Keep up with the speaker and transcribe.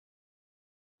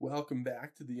Welcome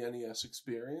back to the NES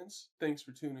Experience. Thanks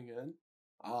for tuning in.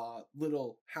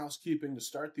 Little housekeeping to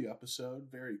start the episode.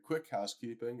 Very quick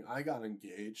housekeeping. I got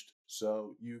engaged,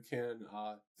 so you can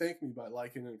thank me by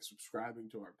liking and subscribing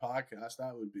to our podcast.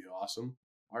 That would be awesome.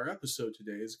 Our episode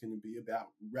today is going to be about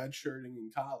redshirting in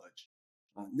college.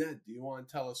 Ned, do you want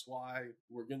to tell us why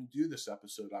we're going to do this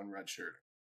episode on redshirting?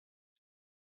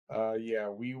 Yeah,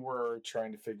 we were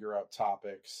trying to figure out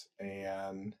topics,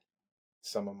 and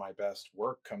some of my best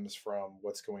work comes from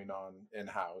what's going on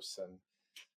in-house. And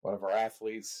one of our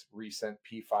athletes, recent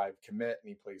P5 commit, and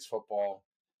he plays football.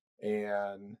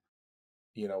 And,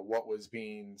 what was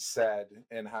being said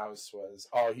in-house was,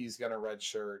 oh, he's going to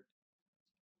redshirt.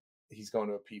 He's going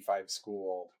to a P5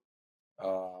 school.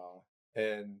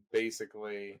 And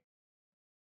basically,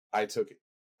 I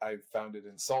found it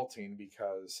insulting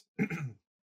because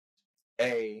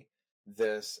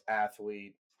this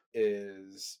athlete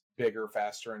is bigger,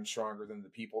 faster, and stronger than the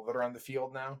people that are on the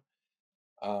field now,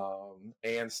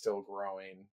 and still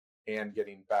growing and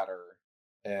getting better.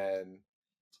 And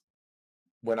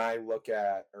when I look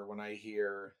at, or when I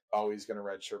hear, oh, he's going to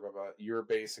redshirt, you're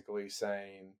basically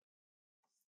saying,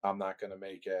 I'm not going to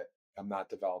make it, I'm not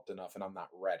developed enough, and I'm not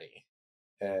ready.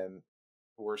 And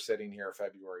we're sitting here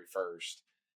February 1st,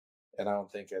 and I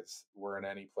don't think we're in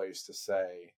any place to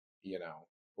say,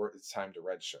 it's time to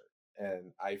redshirt.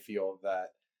 And I feel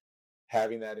that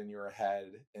having that in your head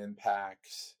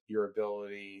impacts your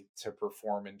ability to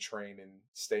perform and train and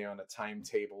stay on a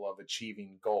timetable of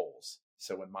achieving goals.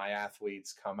 So when my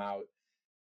athletes come out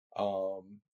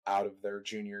of their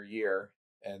junior year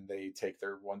and they take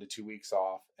their 1 to 2 weeks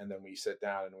off, and then we sit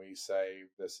down and we say,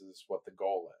 this is what the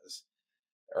goal is.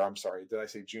 Or I'm sorry, did I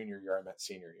say junior year? I meant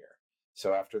senior year.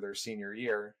 So after their senior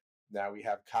year, now we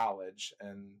have college,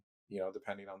 and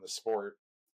depending on the sport,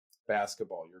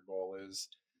 basketball, your goal is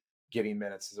getting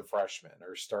minutes as a freshman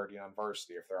or starting on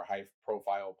varsity. If they're a high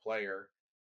profile player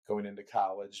going into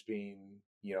college, being,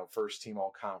 first team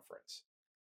all conference.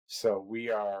 So we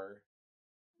are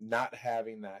not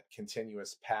having that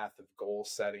continuous path of goal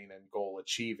setting and goal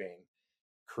achieving,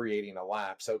 creating a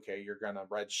lapse. Okay, you're going to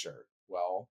redshirt.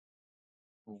 Well,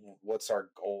 what's our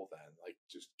goal then? Like,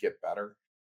 just get better?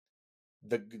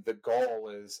 The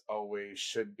goal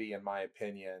should be, in my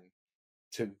opinion,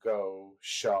 to go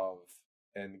shove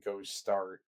and go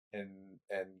start and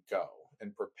go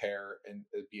and prepare and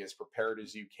be as prepared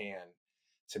as you can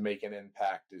to make an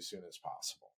impact as soon as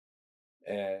possible.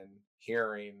 And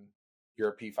hearing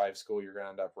you're a P5 school, you're going to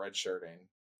end up redshirting,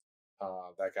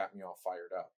 that got me all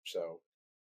fired up. So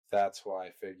that's why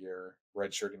I figure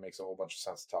redshirting makes a whole bunch of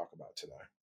sense to talk about today.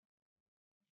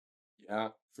 Yeah,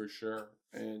 for sure.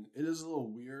 And it is a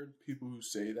little weird, people who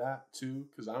say that too,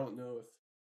 because I don't know if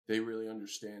they really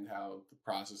understand how the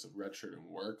process of redshirting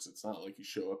works. It's not like you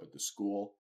show up at the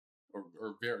school, or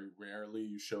very rarely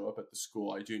you show up at the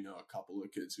school. I do know a couple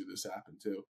of kids who this happened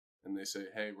to, and they say,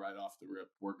 hey, right off the rip,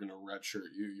 we're going to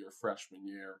redshirt you your freshman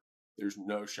year. There's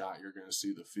no shot you're going to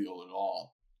see the field at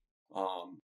all.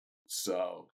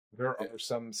 So there are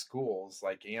some schools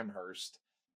like Amherst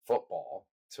football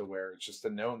to where it's just a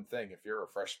known thing. If you're a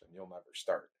freshman, you'll never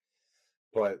start.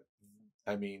 But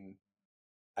I mean,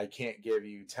 I can't give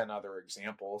you 10 other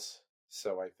examples.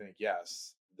 So I think,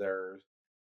 yes, there are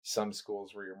some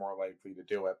schools where you're more likely to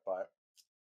do it, but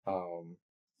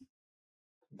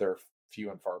they're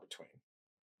few and far between.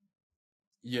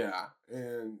 Yeah,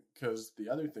 and because the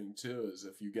other thing too is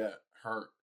if you get hurt,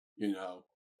 you've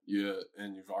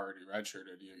already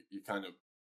redshirted, you kind of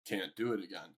can't do it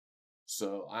again.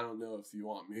 So I don't know if you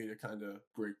want me to kind of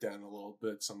break down a little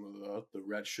bit some of the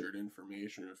redshirt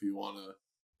information, or if you want to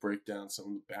break down some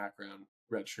of the background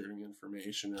redshirting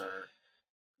information,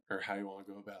 or how you want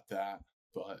to go about that.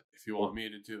 But if you want me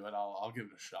to do it, I'll give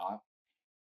it a shot.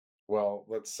 Well,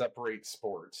 let's separate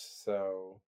sports.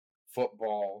 So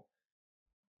football,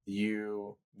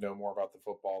 you know more about the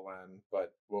football end,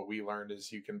 but what we learned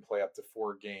is you can play up to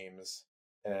 4 games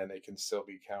and it can still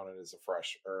be counted as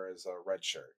as a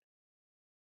redshirt.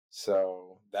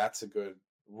 So that's a good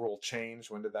rule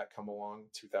change. When did that come along?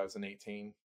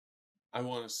 2018? I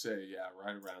want to say, yeah,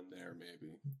 right around there,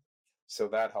 maybe. So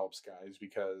that helps, guys,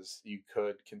 because you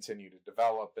could continue to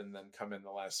develop and then come in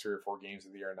the last 3 or 4 games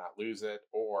of the year and not lose it,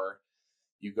 or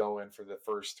you go in for the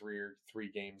first three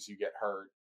games, you get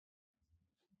hurt.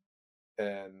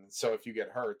 And so if you get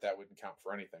hurt, that wouldn't count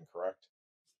for anything, correct?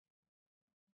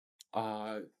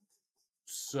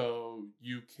 So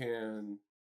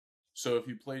if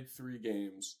you played 3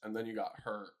 games and then you got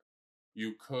hurt,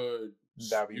 you could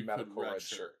medical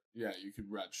redshirt. Yeah, you could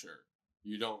redshirt.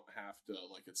 You don't have to,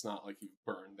 it's not like you've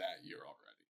burned that year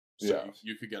already. So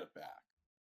you could get it back.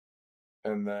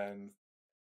 And then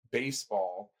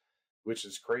baseball, which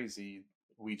is crazy.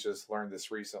 We just learned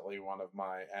this recently. One of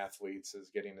my athletes is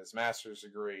getting his master's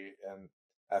degree in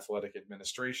athletic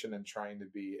administration and trying to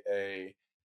be a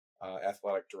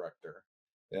athletic director.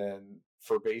 And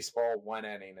for baseball, 1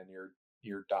 inning and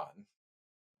you're done.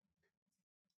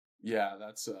 Yeah,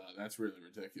 that's really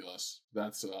ridiculous.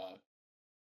 That's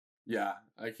yeah,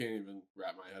 I can't even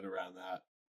wrap my head around that.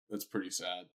 That's pretty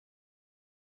sad.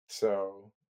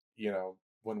 So,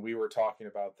 when we were talking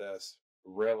about this,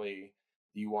 really,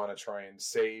 you want to try and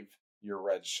save your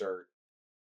red shirt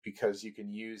because you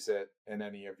can use it in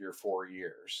any of your 4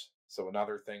 years. So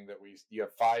another thing that you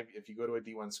have if you go to a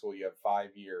D1 school, you have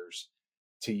 5 years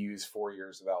to use 4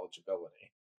 years of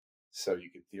eligibility. So you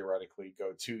could theoretically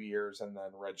go 2 years and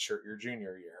then redshirt your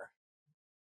junior year.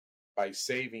 By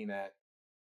saving it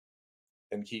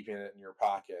and keeping it in your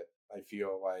pocket, I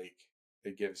feel like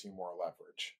it gives you more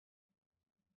leverage.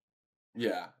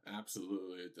 Yeah,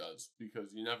 absolutely it does,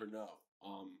 because you never know.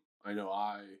 I know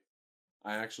I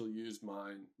actually used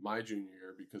my junior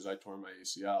year because I tore my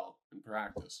ACL in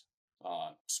practice,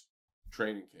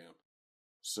 training camp.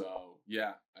 So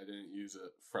yeah, I didn't use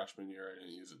it freshman year. I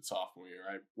didn't use it sophomore year.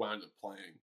 I wound up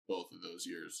playing both of those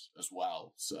years as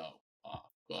well. So,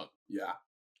 but yeah.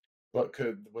 But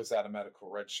was that a medical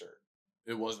red shirt?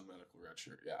 It was a medical red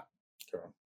shirt, yeah. Okay.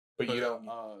 But you don't.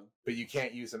 But you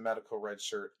can't use a medical red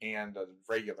shirt and a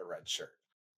regular red shirt.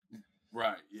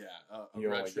 Right. Yeah.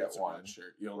 You only get one. Red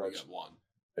shirt. You only get one.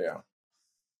 Yeah.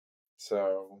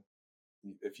 So,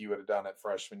 if you would have done it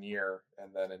freshman year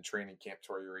and then in training camp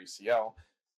tore your ACL,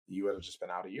 you would have just been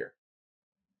out a year.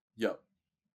 Yep.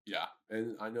 Yeah,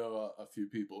 and I know a few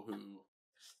people who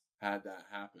had that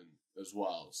happen as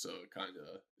well. So it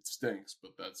stinks,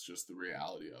 but that's just the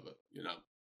reality of it.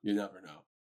 You never know.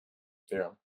 Yeah.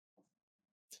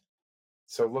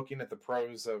 So looking at the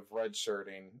pros of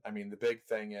redshirting, I mean, the big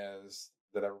thing is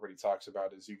that everybody talks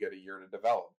about is you get a year to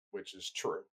develop, which is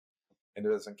true. And it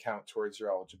doesn't count towards your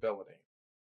eligibility.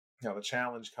 Now, the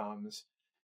challenge comes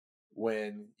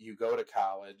when you go to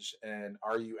college and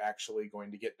are you actually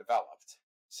going to get developed?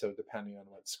 So depending on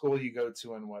what school you go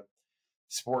to and what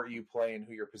sport you play and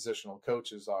who your positional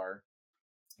coaches are,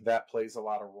 that plays a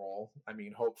lot of role. I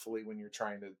mean, hopefully when you're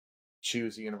trying to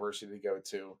choose a university to go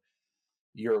to,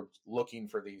 you're looking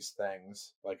for these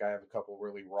things. Like I have a couple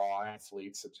really raw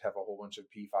athletes that have a whole bunch of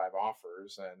P5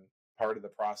 offers, and part of the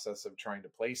process of trying to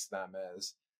place them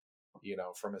is,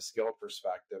 from a skill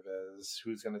perspective, is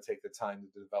who's going to take the time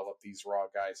to develop these raw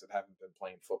guys that haven't been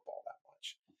playing football that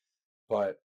much.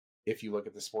 But if you look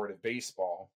at the sport of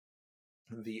baseball,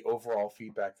 the overall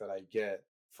feedback that I get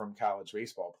from college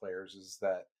baseball players is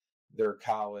that their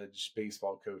college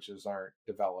baseball coaches aren't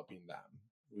developing them.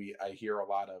 I hear a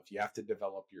lot of, you have to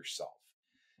develop yourself.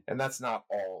 And that's not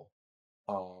all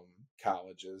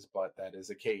colleges, but that is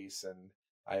a case. And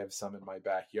I have some in my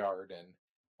backyard and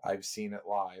I've seen it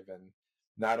live. And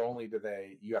not only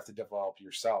you have to develop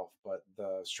yourself, but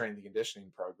the strength and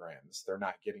conditioning programs, they're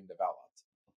not getting developed.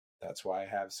 That's why I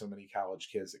have so many college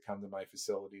kids that come to my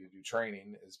facility to do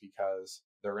training, is because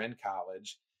they're in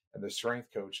college and the strength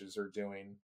coaches are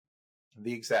doing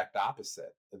the exact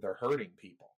opposite. They're hurting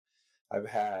people. I've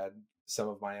had some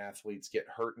of my athletes get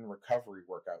hurt in recovery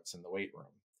workouts in the weight room.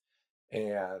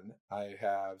 And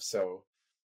so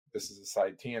this is a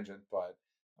side tangent, but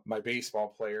my baseball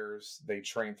players, they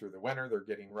train through the winter. They're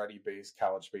getting ready.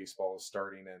 College baseball is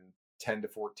starting in 10 to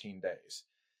 14 days.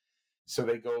 So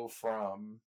they go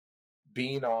from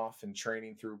being off and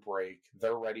training through break,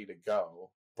 they're ready to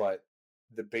go. But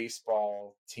the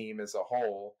baseball team as a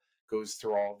whole goes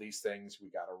through all these things. We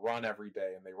got to run every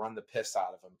day, and they run the piss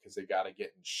out of them because they got to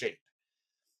get in shape.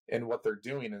 And what they're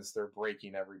doing is they're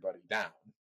breaking everybody down.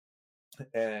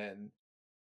 And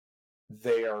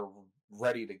they are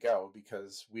ready to go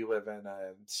because we live in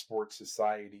a sports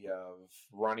society of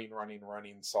running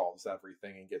solves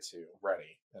everything and gets you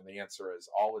ready. And the answer is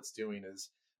all it's doing is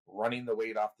running the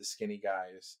weight off the skinny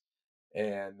guys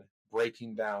and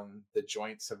breaking down the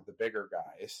joints of the bigger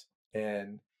guys.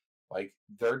 And like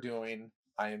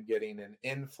I am getting an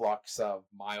influx of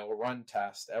mile run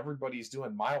tests. Everybody's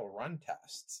doing mile run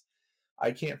tests.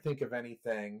 I can't think of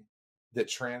anything that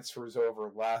transfers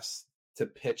over less to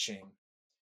pitching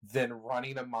than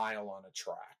running a mile on a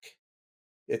track.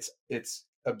 It's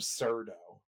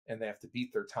absurdo, and they have to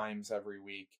beat their times every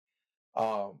week.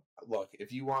 Look,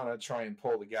 if you want to try and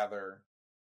pull together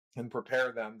and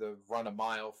prepare them to run a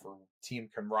mile for team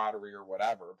camaraderie or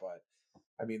whatever, but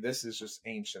I mean, this is just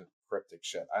ancient cryptic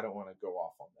shit. I don't want to go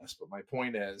off on this, but my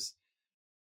point is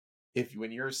if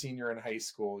when you're a senior in high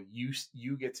school,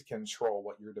 you get to control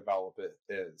what your developing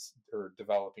is,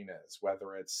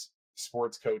 whether it's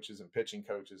sports coaches and pitching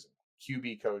coaches and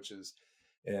QB coaches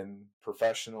and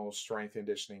professional strength and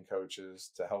conditioning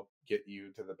coaches to help get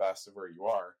you to the best of where you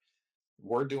are.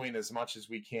 We're doing as much as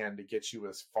we can to get you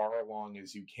as far along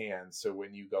as you can. So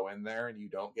when you go in there and you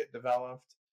don't get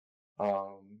developed,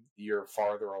 you're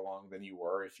farther along than you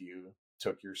were if you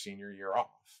took your senior year off.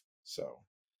 So,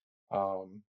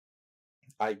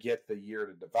 I get the year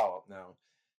to develop. Now,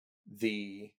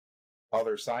 the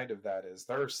other side of that is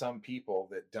there are some people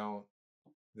that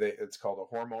it's called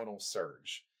a hormonal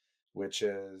surge, which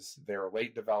is they're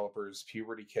late developers,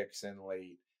 puberty kicks in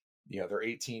late, they're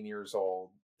 18 years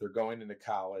old, they're going into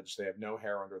college, they have no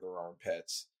hair under their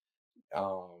armpits,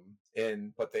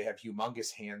 but they have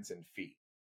humongous hands and feet.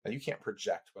 Now, you can't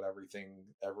project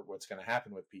what's going to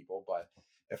happen with people, but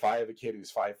if I have a kid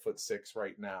who's 5'6"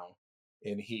 right now,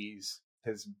 and his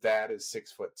dad is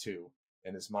 6'2",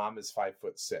 and his mom is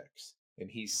 5'6", and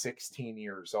he's 16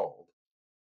 years old,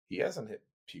 he hasn't hit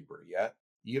puberty yet.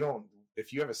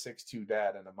 If you have a 6'2"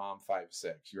 dad and a mom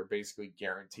 5'6", you're basically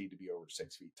guaranteed to be over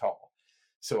 6 feet tall.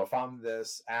 So if I'm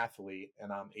this athlete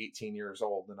and I'm 18 years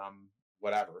old and I'm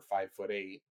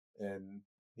 5'8", and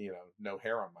no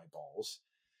hair on my balls,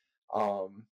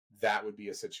 that would be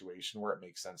a situation where it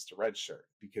makes sense to redshirt,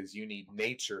 because you need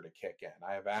nature to kick in.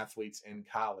 I have athletes in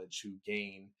college who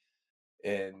gain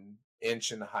an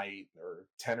inch in height or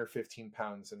 10 or 15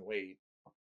 pounds in weight.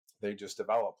 They just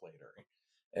develop later.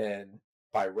 And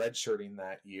by redshirting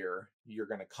that year, you're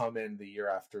going to come in the year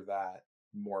after that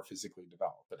more physically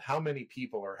developed. But how many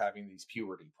people are having these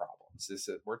puberty problems?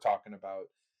 We're talking about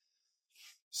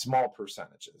small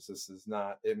percentages. This is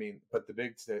not, but the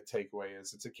big takeaway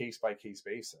is it's a case-by-case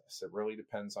basis. It really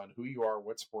depends on who you are,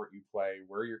 what sport you play,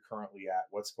 where you're currently at,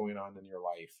 what's going on in your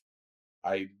life.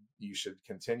 You should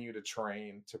continue to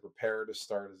train to prepare to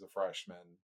start as a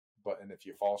freshman, and if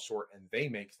you fall short and they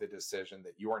make the decision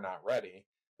that you are not ready,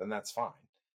 then that's fine.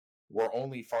 We're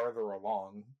only farther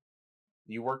along.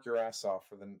 You work your ass off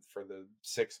for the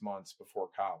 6 months before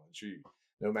college.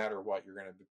 No matter what, you're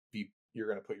going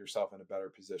to put yourself in a better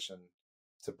position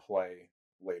to play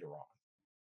later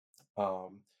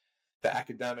on. The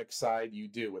academic side, you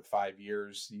do with 5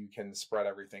 years, you can spread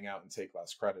everything out and take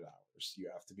less credit hours. You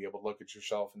have to be able to look at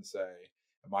yourself and say,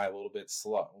 am I a little bit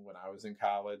slow? When I was in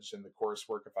college and the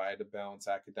coursework, if I had to balance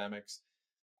academics,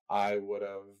 it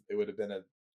would have been a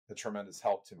tremendous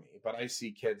help to me. But I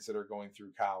see kids that are going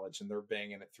through college and they're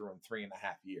banging it through in 3.5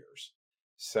 years.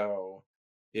 So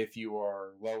if you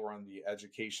are lower on the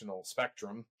educational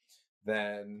spectrum,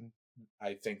 then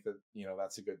I think that,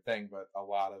 that's a good thing. But a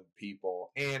lot of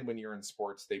people, and when you're in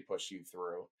sports, they push you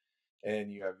through,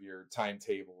 and you have your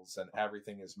timetables and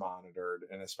everything is monitored.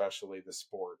 And especially the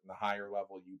sport, and the higher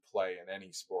level you play in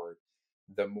any sport,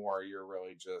 the more you're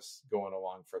really just going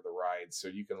along for the ride. So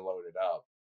you can load it up,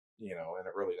 and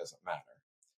it really doesn't matter.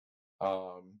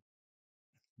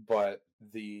 But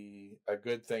a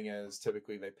good thing is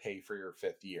typically they pay for your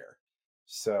 5th year.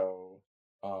 So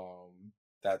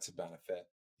that's a benefit.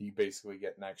 You basically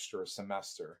get an extra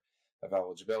semester of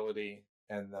eligibility,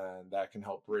 and then that can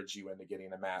help bridge you into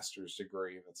getting a master's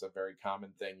degree. That's a very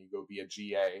common thing. You go be a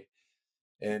GA,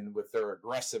 and with their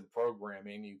aggressive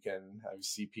programming, I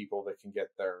see people that can get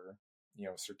their,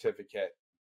 certificate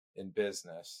in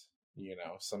business,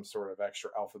 some sort of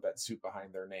extra alphabet soup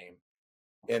behind their name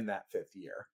in that 5th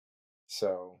year.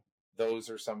 So those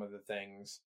are some of the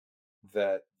things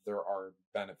that there are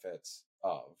benefits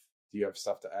of. Do you have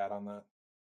stuff to add on that?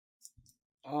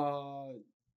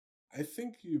 I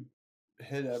think you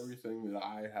hit everything that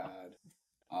I had.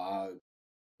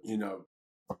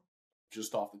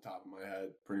 Just off the top of my head,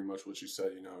 pretty much what you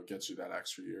said, it gets you that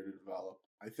extra year to develop.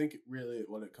 I think really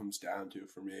what it comes down to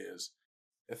for me is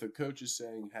if a coach is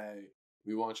saying, hey,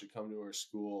 we want you to come to our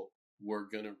school, we're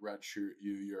going to redshirt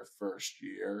you your first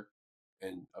year,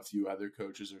 and a few other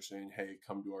coaches are saying, hey,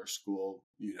 come to our school,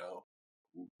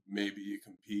 maybe you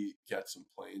compete, get some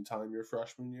playing time your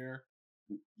freshman year,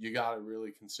 you got to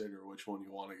really consider which one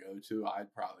you want to go to.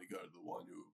 I'd probably go to the one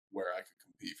where I could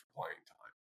compete for playing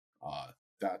time.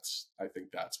 I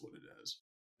think that's what it is.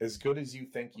 As good as you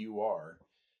think you are,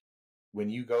 when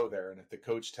you go there, and if the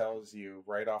coach tells you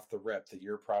right off the rip that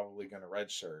you're probably going to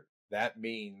redshirt, that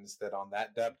means that on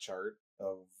that depth chart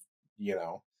of,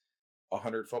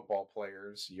 100 football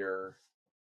players, you're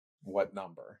what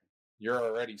number? You're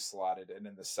already slotted in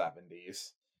the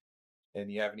 70s,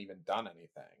 and you haven't even done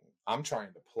anything. I'm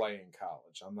trying to play in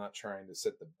college. I'm not trying to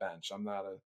sit the bench. I'm not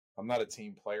a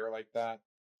team player like that.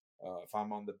 If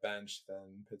I'm on the bench,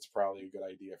 then it's probably a good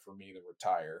idea for me to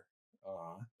retire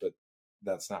but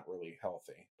that's not really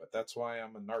healthy. But that's why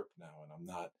I'm a NARP now, and I'm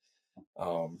not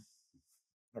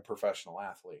a professional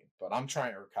athlete. But I'm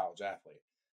trying, or a college athlete.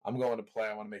 I'm going to play.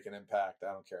 I want to make an impact.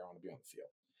 I don't care. I want to be on the field.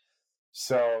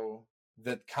 So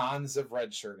the cons of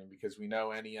redshirting, because we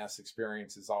know NES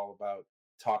experience is all about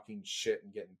talking shit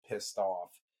and getting pissed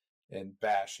off and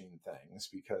bashing things,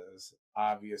 because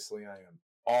obviously I am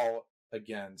all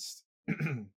against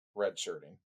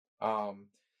redshirting.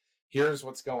 Here's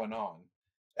what's going on.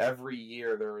 Every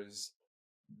year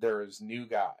there is new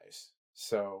guys.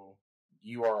 So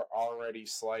you are already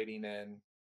sliding in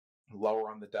lower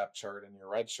on the depth chart and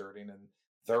you're redshirting, and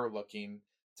they're looking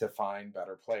to find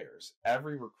better players.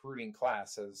 Every recruiting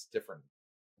class has different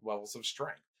levels of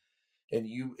strength. And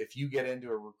if you get into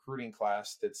a recruiting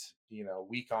class that's,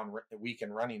 week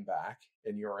in running back,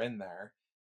 and you're in there,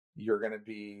 you're going to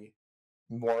be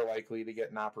more likely to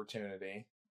get an opportunity,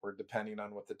 or depending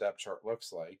on what the depth chart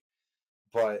looks like.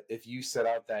 But if you sit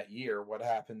out that year, what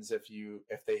happens if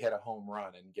they hit a home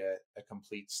run and get a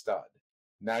complete stud?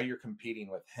 Now you're competing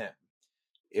with him.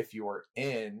 If you're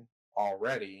in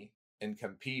already and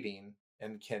competing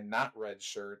and cannot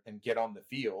redshirt and get on the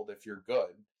field, if you're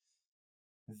good,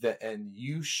 and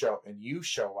you show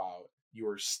out,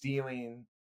 you're stealing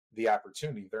the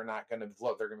opportunity. They're not going to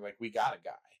look. They're going to be like, we got a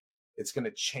guy. It's going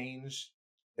to change.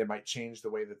 It might change the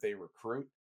way that they recruit,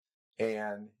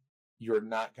 and you're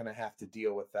not going to have to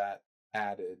deal with that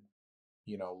added,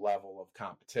 level of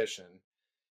competition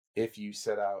if you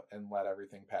sit out and let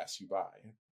everything pass you by.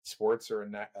 Sports are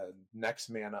a next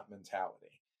man up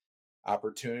mentality.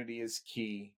 Opportunity is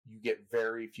key. You get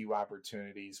very few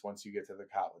opportunities once you get to the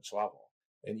college level,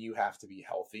 and you have to be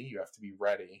healthy. You have to be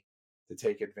ready to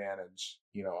take advantage,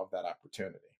 of that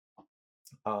opportunity.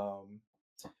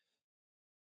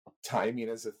 Timing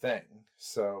is a thing.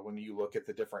 So when you look at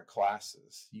the different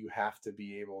classes, you have to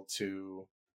be able to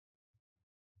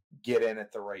get in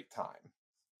at the right time.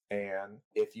 And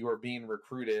if you are being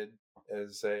recruited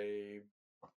as a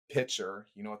pitcher,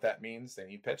 you know what that means? They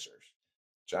need pitchers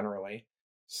generally.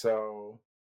 So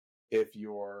if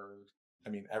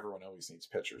everyone always needs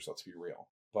pitchers, let's be real,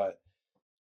 but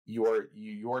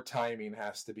your timing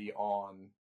has to be on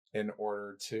in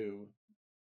order to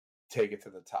take it to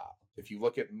the top. If you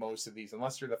look at most of these,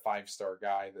 unless you're the 5-star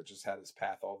guy that just had his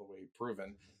path all the way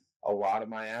proven, a lot of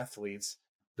my athletes,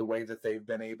 the way that they've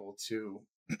been able to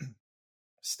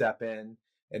step in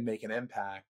and make an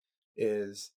impact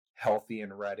is healthy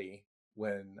and ready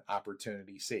when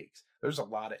opportunity seeks. There's a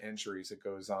lot of injuries that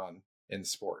goes on in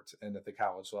sports, and at the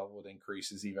college level, it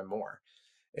increases even more.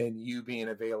 And you being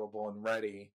available and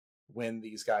ready when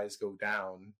these guys go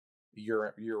down,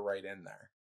 you're right in there.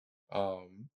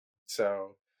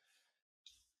 So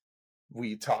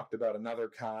we talked about another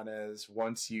con is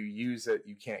once you use it,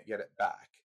 you can't get it back.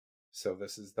 So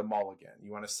this is the mulligan.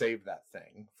 You want to save that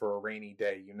thing for a rainy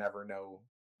day. You never know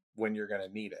when you're going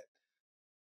to need it.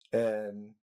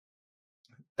 And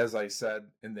as I said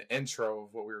in the intro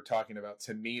of what we were talking about,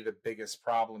 to me, the biggest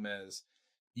problem is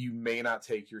you may not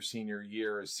take your senior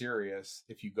year as serious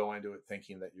if you go into it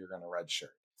thinking that you're going to redshirt.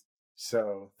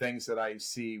 So things that I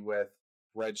see with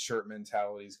redshirt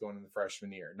mentalities going in the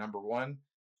freshman year. Number one,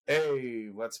 hey,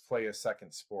 let's play a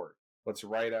second sport. Let's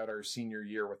ride out our senior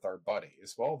year with our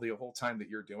buddies. Well, the whole time that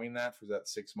you're doing that for that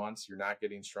 6 months, you're not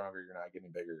getting stronger, you're not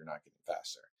getting bigger, you're not getting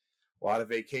faster. A lot of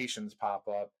vacations pop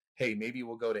up. Hey, maybe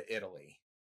we'll go to Italy.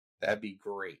 That'd be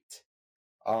great.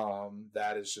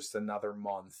 That is just another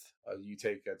month. You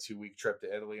take a 2-week trip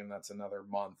to Italy, and that's another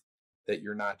month that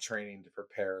you're not training to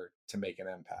prepare to make an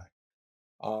impact.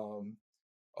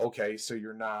 Okay, so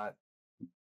you gotta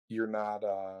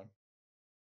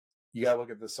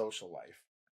look at the social life.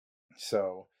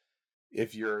 So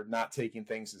if you're not taking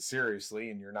things as seriously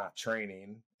and you're not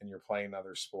training and you're playing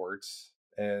other sports,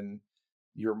 and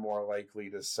you're more likely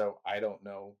to,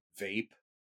 vape,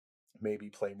 maybe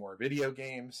play more video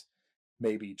games,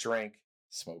 maybe drink,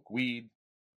 smoke weed.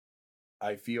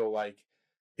 I feel like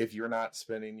if you're not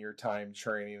spending your time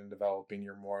training and developing,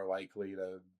 you're more likely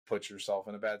to put yourself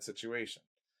in a bad situation.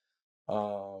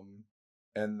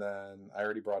 And then I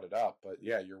already brought it up, but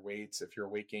yeah, your weights, if you're a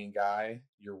weight gain guy,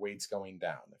 your weight's going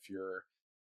down. If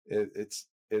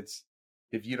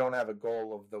you don't have a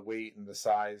goal of the weight and the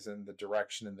size and the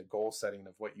direction and the goal setting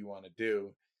of what you want to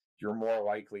do, you're more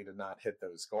likely to not hit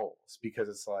those goals, because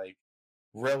it's like,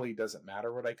 really doesn't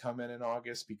matter what I come in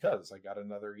August because I got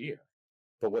another year.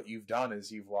 But what you've done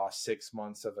is you've lost 6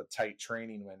 months of a tight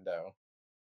training window.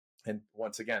 And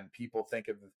once again, people think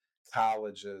of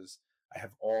college as, I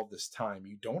have all this time.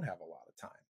 You don't have a lot of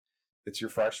time. It's your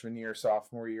freshman year,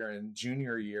 sophomore year, and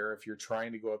junior year. If you're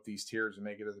trying to go up these tiers and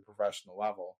make it to the professional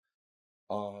level,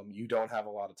 You don't have a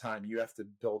lot of time. You have to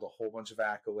build a whole bunch of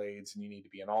accolades, and you need to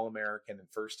be an All-American and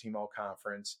first team All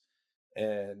Conference,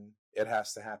 and it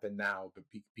has to happen now. But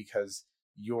because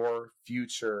your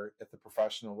future at the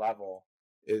professional level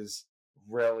is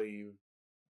really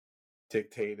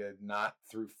dictated not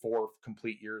through 4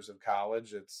 complete years of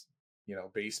college. It's,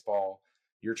 baseball,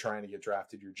 you're trying to get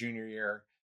drafted your junior year.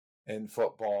 In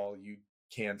football, you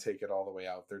can take it all the way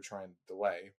out. They're trying to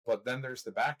delay. But then there's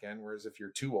the back end, whereas if you're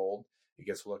too old, it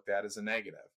gets looked at as a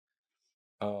negative.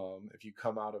 If you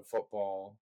come out of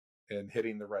football and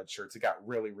hitting the red shirts, it got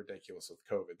really ridiculous with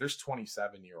COVID. There's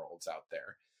 27-year-olds out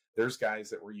there. There's guys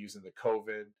that were using the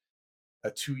COVID, a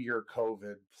 2-year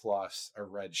COVID plus a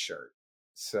red shirt.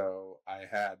 So I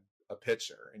had a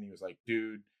pitcher, and he was like,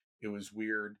 dude, it was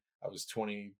weird.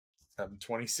 I'm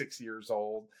 26 years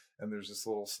old, and there's this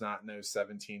little snot-nosed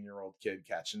 17-year-old kid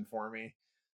catching for me.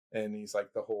 And he's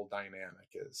like, the whole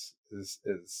dynamic is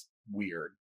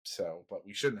weird. So, but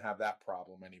we shouldn't have that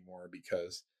problem anymore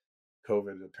because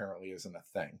COVID apparently isn't a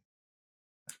thing.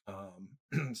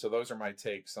 So those are my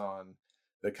takes on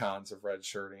the cons of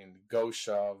redshirting. Go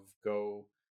shove, go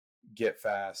get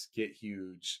fast, get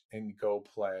huge, and go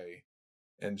play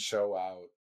and show out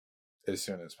as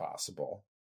soon as possible.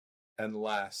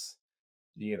 Unless,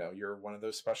 you're one of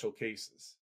those special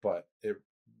cases, but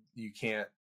you can't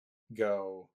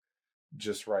go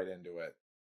just right into it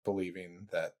believing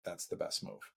that that's the best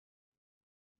move.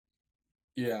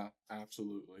 Yeah,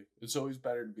 absolutely. It's always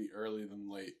better to be early than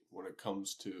late when it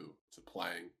comes to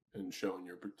playing and showing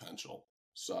your potential.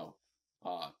 So,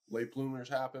 late bloomers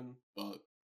happen, but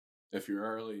if you're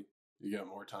early, you get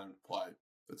more time to play.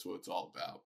 That's what it's all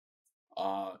about.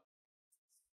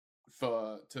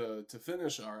 To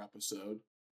finish our episode,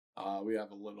 we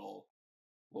have a little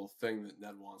thing that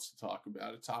Ned wants to talk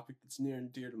about, a topic that's near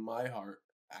and dear to my heart,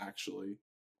 actually.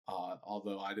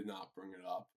 Although I did not bring it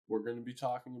up, we're going to be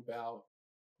talking about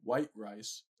white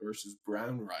rice versus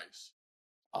brown rice.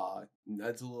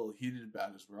 Ned's a little heated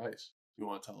about his rice. You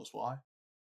want to tell us why?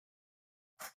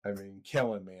 I mean,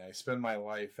 killing me. I spend my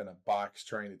life in a box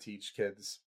trying to teach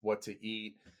kids what to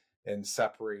eat and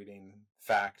separating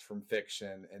fact from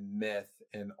fiction and myth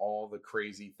and all the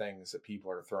crazy things that people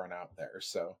are throwing out there.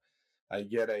 So I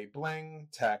get a bling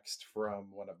text from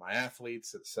one of my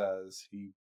athletes that says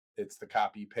it's the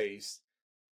copy paste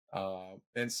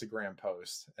Instagram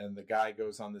post, and the guy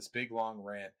goes on this big long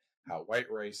rant how white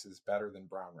rice is better than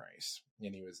brown rice,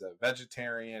 and he was a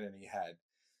vegetarian, and he had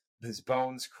his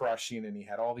bones crushing, and he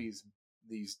had all these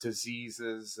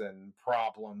diseases and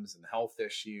problems and health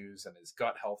issues, and his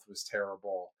gut health was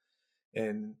terrible,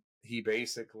 and he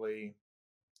basically,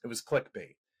 it was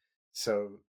clickbait.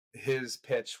 So his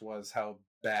pitch was how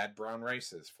bad brown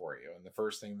rice is for you, and the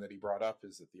first thing that he brought up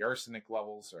is that the arsenic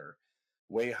levels are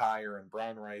way higher in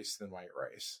brown rice than white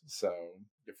rice. So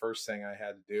the first thing I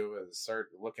had to do is start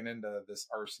looking into this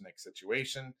arsenic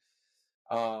situation.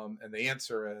 And the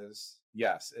answer is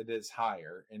yes, it is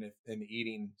higher. And if in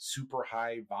eating super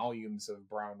high volumes of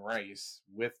brown rice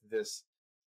with this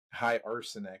high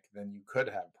arsenic, then you could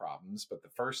have problems. But the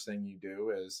first thing you do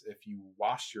is if you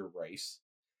wash your rice,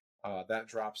 that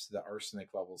drops the arsenic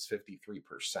levels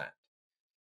 53%.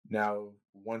 Now,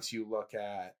 once you look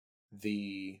at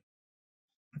the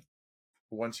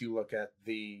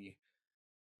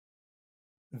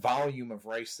volume of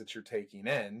rice that you're taking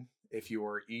in, if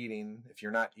you're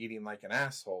not eating like an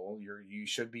asshole, you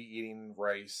should be eating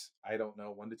rice, I don't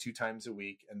know, 1 to 2 times a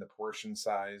week, and the portion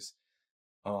size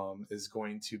is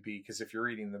going to be, because if you're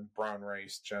eating the brown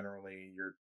rice, generally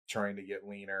you're trying to get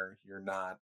leaner. You're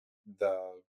not the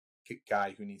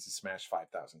guy who needs to smash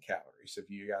 5,000 calories. If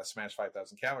you got to smash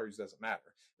 5,000 calories, it doesn't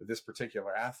matter. But this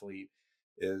particular athlete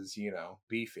is,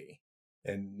 beefy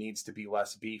and needs to be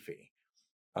less beefy.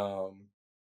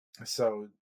 So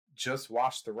just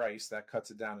wash the rice, that cuts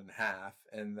it down in half,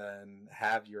 and then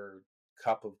have your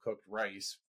cup of cooked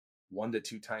rice 1 to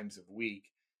 2 times a week.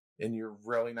 And you're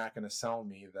really not going to sell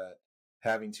me that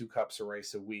having 2 cups of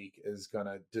rice a week is going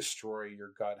to destroy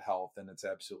your gut health and it's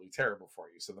absolutely terrible for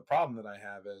you. So the problem that I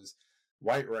have is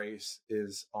white rice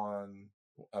is on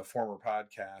a former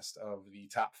podcast of the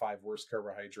top 5 worst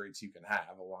carbohydrates you can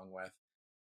have, along with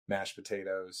mashed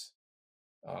potatoes,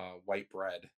 white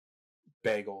bread,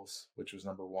 bagels, which was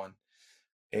number 1,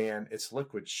 and it's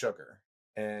liquid sugar.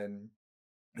 And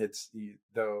it's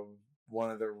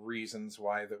one of the reasons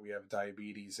why that we have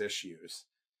diabetes issues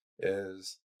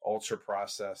is ultra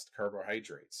processed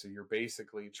carbohydrates. So you're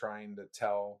basically trying to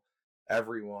tell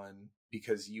everyone,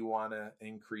 because you want to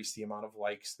increase the amount of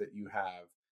likes that you have,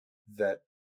 that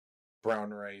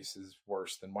brown rice is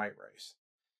worse than white rice.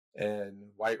 And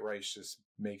white rice just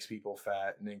makes people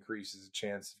fat and increases the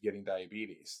chance of getting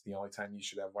diabetes. The only time you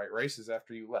should have white rice is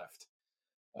after you lift.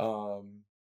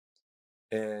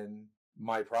 And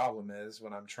my problem is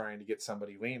when I'm trying to get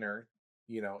somebody leaner,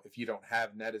 if you don't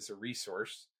have Net as a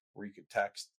resource where you could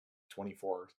text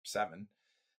 24/7,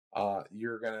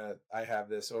 I have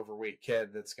this overweight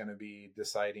kid that's going to be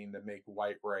deciding to make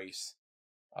white rice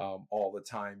all the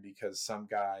time because some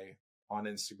guy on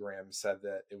Instagram said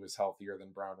that it was healthier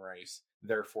than brown rice,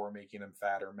 therefore making him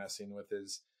fatter, messing with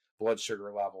his blood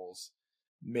sugar levels,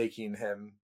 making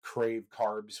him crave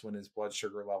carbs when his blood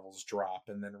sugar levels drop,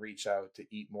 and then reach out to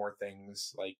eat more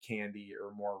things like candy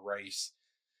or more rice.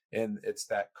 And it's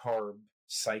that carb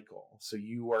cycle. So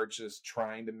you are just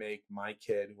trying to make my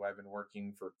kid, who I've been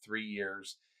working for 3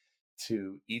 years,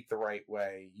 to eat the right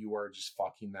way. You are just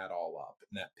fucking that all up,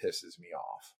 and that pisses me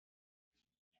off.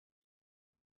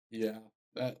 Yeah,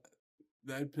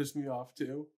 that pissed me off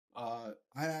too. I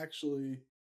actually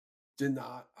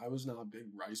I was not a big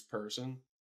rice person.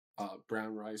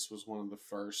 Brown rice was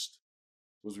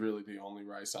was really the only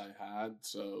rice I had.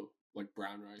 So like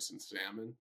brown rice and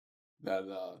salmon, that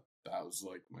was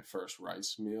like my first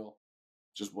rice meal.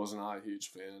 Just was not a huge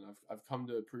fan. I've come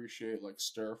to appreciate like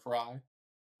stir fry,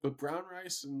 but brown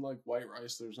rice and like white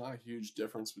rice, there's not a huge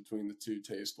difference between the two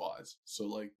taste wise. So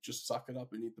like just suck it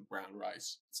up and eat the brown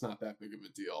rice. It's not that big of a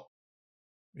deal.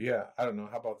 Yeah, I don't know.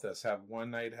 How about this? Have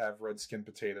one night have red skin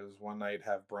potatoes, one night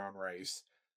have brown rice,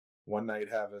 one night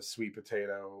have a sweet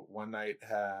potato, one night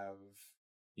have,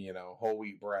 whole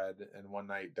wheat bread, and one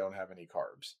night don't have any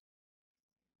carbs.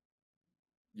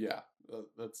 Yeah,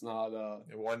 that's not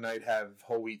And one night have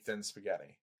whole wheat thin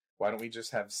spaghetti. Why don't we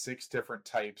just have 6 different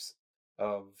types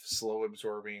of slow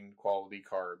absorbing quality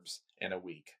carbs in a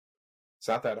week? It's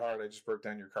not that hard. I just broke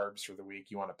down your carbs for the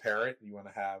week. You want to pair it. You want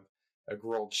to have a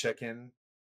grilled chicken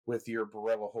with your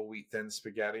Barilla whole wheat thin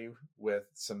spaghetti with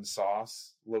some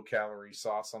sauce, low calorie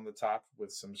sauce on the top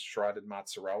with some shredded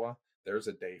mozzarella. There's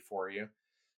a day for you.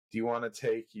 Do you want to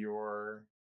take your,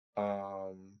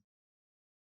 I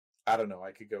don't know.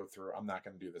 I could go through. I'm not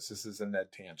going to do this. This is a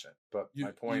Ned tangent. But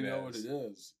my point what is,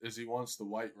 it is he wants the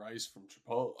white rice from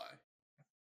Chipotle.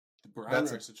 The brown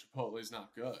rice at Chipotle is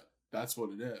not good. That's what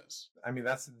it is. I mean,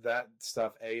 that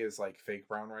stuff. Is like fake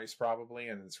brown rice probably,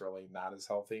 and it's really not as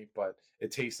healthy, but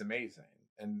it tastes amazing.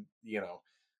 And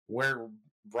where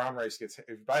brown rice gets, if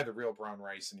you buy the real brown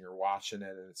rice and you're washing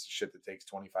it, and it's shit that takes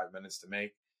 25 minutes to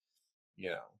make,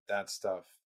 that stuff.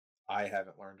 I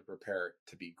haven't learned to prepare it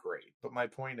to be great. But my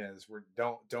point is,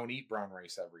 don't eat brown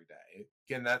rice every day.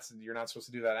 Again, you're not supposed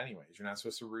to do that anyways. You're not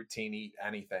supposed to routine eat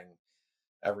anything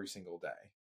every single day.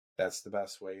 That's the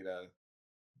best way to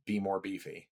be more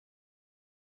beefy,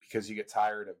 because you get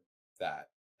tired of that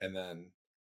and then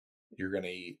you're going to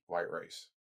eat white rice.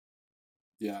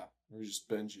 Yeah, or just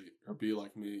binge eat, or be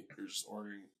like me. You're just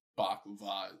ordering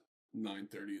baklava at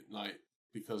 9:30 at night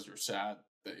because you're sad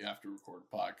that you have to record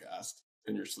a podcast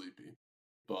and you're sleepy.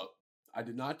 But I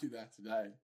did not do that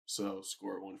today, so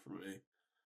score 1 for me.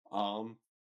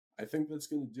 I think that's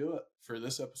going to do it for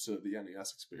this episode of the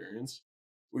NES Experience.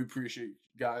 We appreciate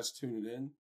you guys tuning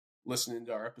in, listening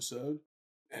to our episode,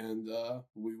 and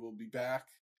we will be back,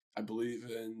 I believe,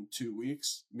 in 2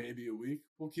 weeks, maybe a week.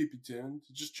 We'll keep you tuned.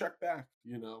 Just check back,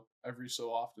 every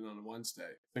so often on a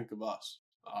Wednesday. Think of us.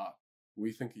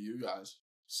 We think of you guys.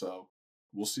 So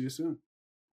we'll see you soon.